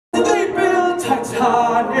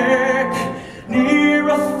titanic, near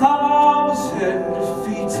 1,000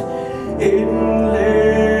 feet in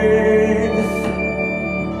length,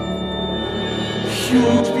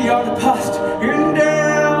 huge beyond the past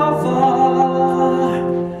endeavor,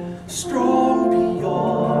 strong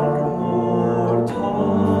beyond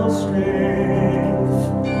mortal strength.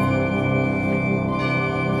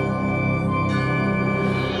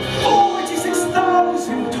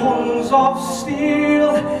 46,000 tons of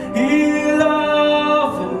steel,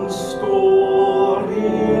 11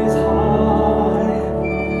 stories high.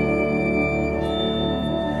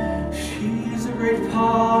 She's a great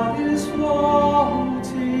part is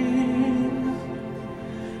floating,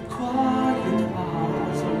 quiet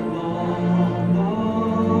as a lullaby.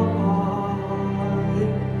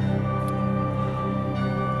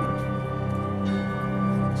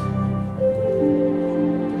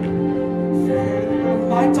 Farewell,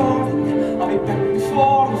 my darling, I'll be back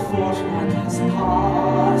before the fortnight has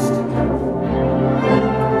passed. Farewell,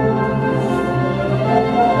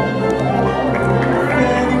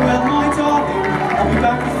 my darling, I'll be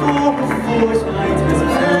back before the fortnight has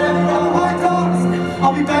passed. Farewell, my darling,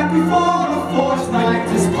 I'll be back before the fortnight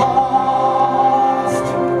has passed.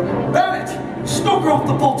 Barrett, stoker off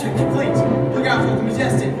the Baltic. Fleet, look out for the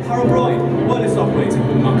Majestic, Harold Bryan, wireless operator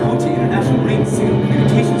with Marcotti International Marine Signal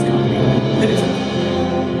Communications Company, Limited.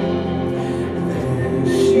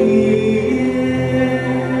 She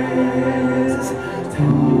is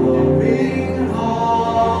towering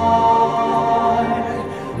high,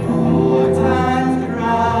 broad and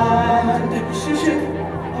grand, ship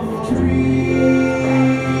of dreams,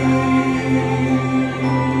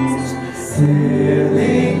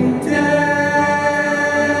 sailing day,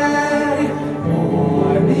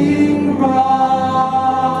 morning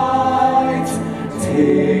bright,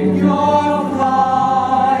 take your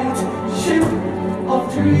flight, ship of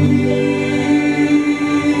dreams.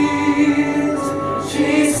 She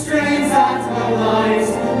strains at her light,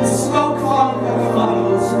 the smoke from her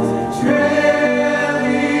funnels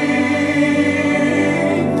trailing.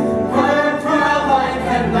 Her pearl-like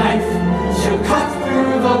head knife, she'll cut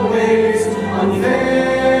through the waves,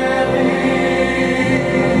 unveiling.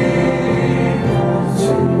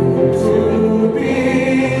 To be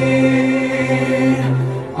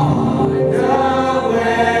underway,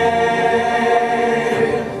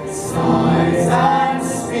 size and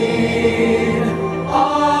speed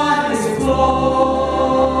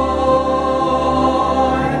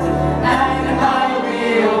unexplored, and I'll be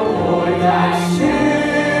aboard that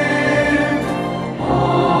ship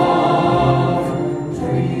of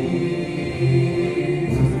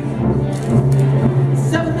dreams.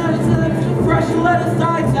 7 nights left, fresh letter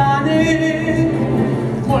Titanic.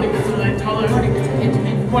 Morning, Mr. Lenthaler. Morning, Mr.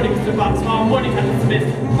 Pittman. Morning, Mr. Boxhall. Morning, Captain Smith.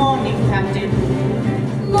 Morning, Captain.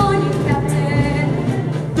 Morning, Captain.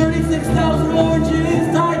 36,000 oranges,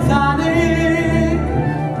 Titanic.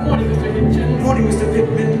 Morning, Mr. Hitchens. Morning, Mr.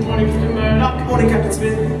 Pittman. Morning, Mr. Murdoch. Morning, Captain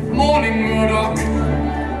Smith. Morning, Murdoch.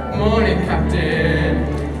 Morning, Captain.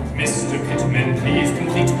 Mr. Pittman, please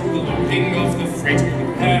complete the loading of the freight.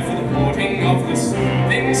 Prepare for the boarding of the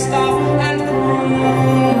serving staff and crew.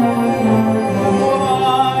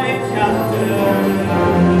 Aye, Captain.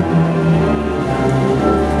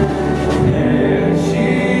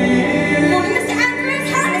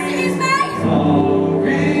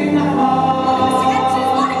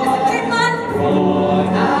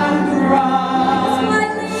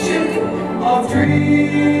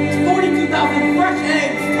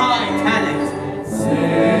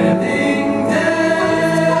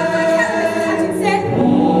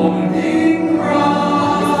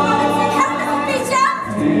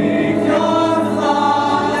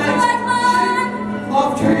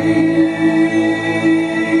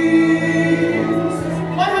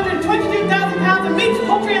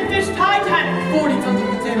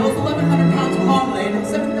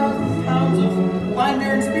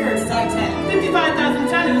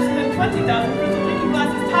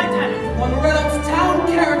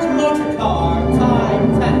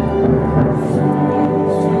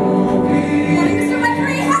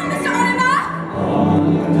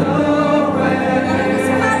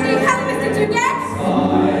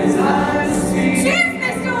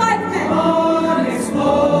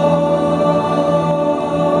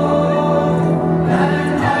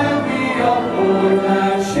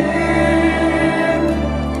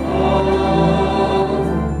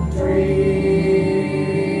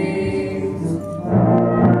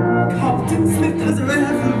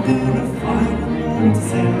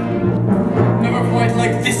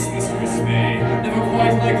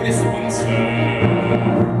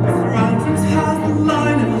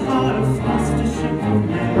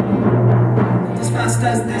 fast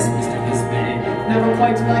as this, Mr. Bisbee. Never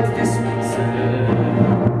quite like this one, sir.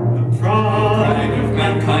 The pride of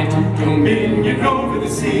mankind, dominion over the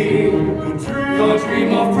sea. The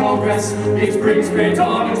dream of progress, it brings great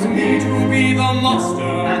honor to me to be the master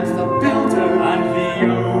and the builder and the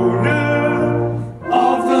owner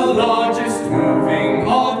of the largest moving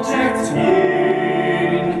object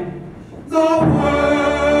in the world.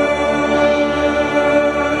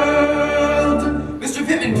 Mr.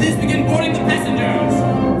 Pittman, please begin boarding the passengers.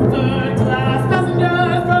 Third-class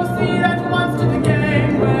passengers, proceed at once to the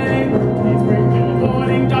gangway. Please bring your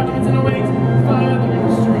boarding documents and await further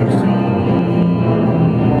instructions.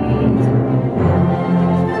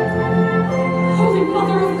 Holy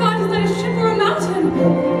Mother of God, is that a ship or a mountain?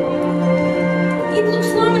 It looks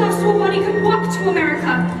long enough so a body could walk to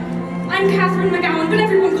America. I'm Catherine McGowan, but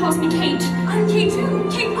everyone calls me Kate. I'm Kate too.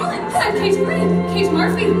 Kate Mullins. I'm Kate Green. Kate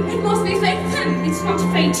Murphy. It must be fate. It's not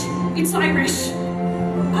fate. It's Irish.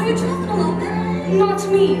 Are you traveling alone then? Not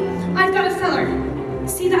me. I've got a feller.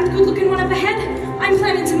 See that good-looking one up ahead? I'm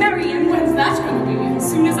planning to marry him. When's that gonna be? As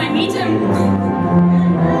soon as I meet him.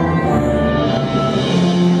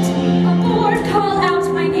 Aboard, call out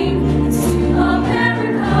my name. It's to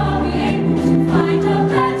America we aim to find a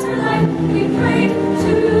better life. We prayed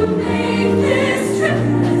to make this trip.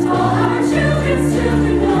 Let all our children's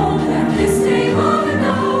children know that this day long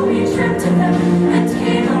ago we dreamt of them and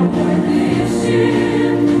came aboard this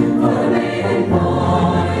ship for the maiden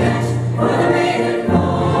voyage, for the maiden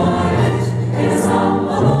voyage. It's all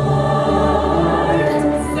aboard.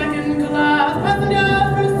 Second-class passengers,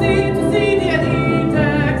 proceed to see the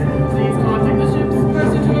deck. Please contact the ship's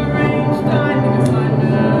purser to arrange dining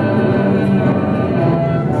assignment.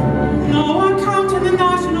 No account in the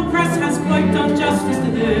national press has quite done justice to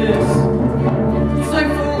this. Sight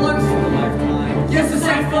for once in a lifetime. Yes, a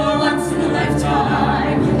sight for once in a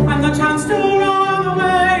lifetime. And the chance to run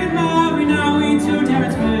away and marry now we too dare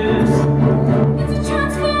it miss. It's a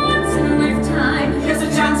chance for once in a lifetime. Yes, a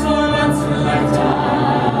chance for once in a lifetime.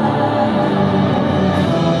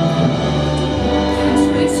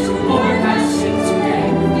 Can't wait to board that ship today.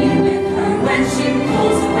 Be with her when she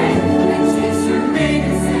pulls away and takes her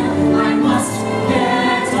maiden sail. I must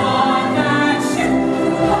get on that ship,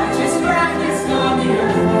 the largest, grandest on the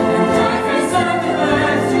earth, and divers of the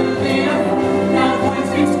birds to the earth. Now point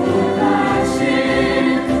me toward that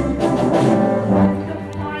ship. The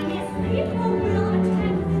finest people will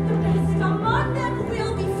attend. The best among them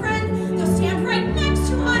will befriend. They'll stand right next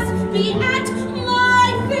to us, be at my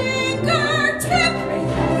fingertip.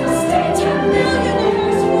 They'll stay 10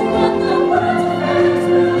 millionaires who want the world affairs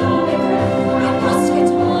will all be free. I must get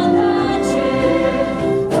on that ship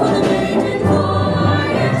for the maiden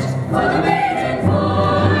voyage, for the maiden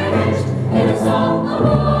voyage. It is all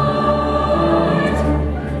aboard.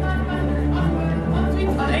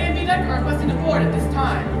 Suites on A and B deck are requested to board at this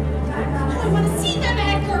time. I want to see them,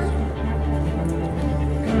 Edgar.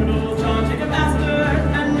 Colonel John Jacob Astor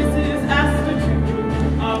and Mrs. Astor too,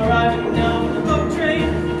 arriving now on the boat train,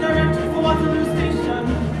 direct for Waterloo Station.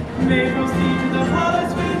 May proceed to the Hollow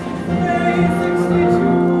Suite, A62.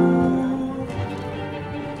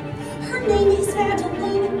 Her name is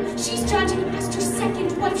Madeleine. She's John Jacob Astor's second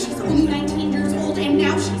wife. She's only 19 years old, and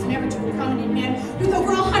now she's married to a prominent man with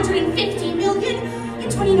over 150 million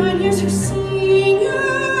and 29 years her senior.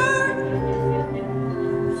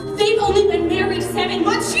 They've only been married 7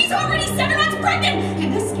 months. She's already 7 months pregnant,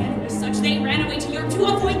 and the scandal is such they ran away to Europe to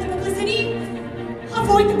avoid the publicity.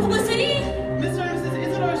 Avoid the publicity. Mr. and Mrs.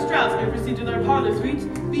 Isidore Strauss may proceed to their parlor suite,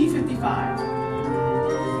 B55.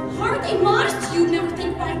 Are they modest? You'd never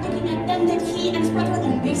think by looking at them that he and his brother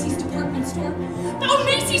own Macy's department store. Oh,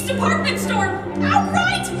 Macy's department store!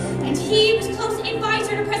 Outright! And he was close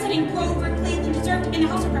advisor to President Grover Cleveland, served in the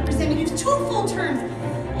House of Representatives 2 full terms.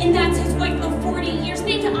 And that's his wife of 40 years,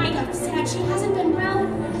 named Ida. Sad she hasn't been well.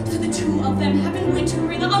 So the 2 of them have been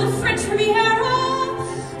wintering on the French Riviera.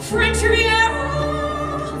 French Riviera!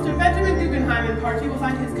 Mr. Benjamin Guggenheim and party will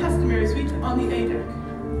find his customary suite on the A deck.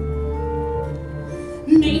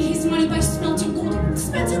 Made his money by smelting gold,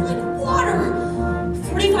 spent it like water.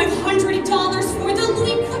 $4,500 for the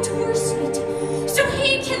Louis Couture suite, so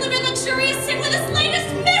he can live in luxurious sin with his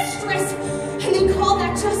latest mistress. And they call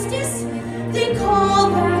that justice? They call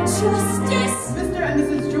that justice? Mr. and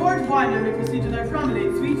Mrs. George Weiner may proceed to their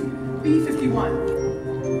promenade suite, B51.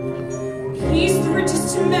 He's the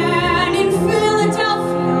richest man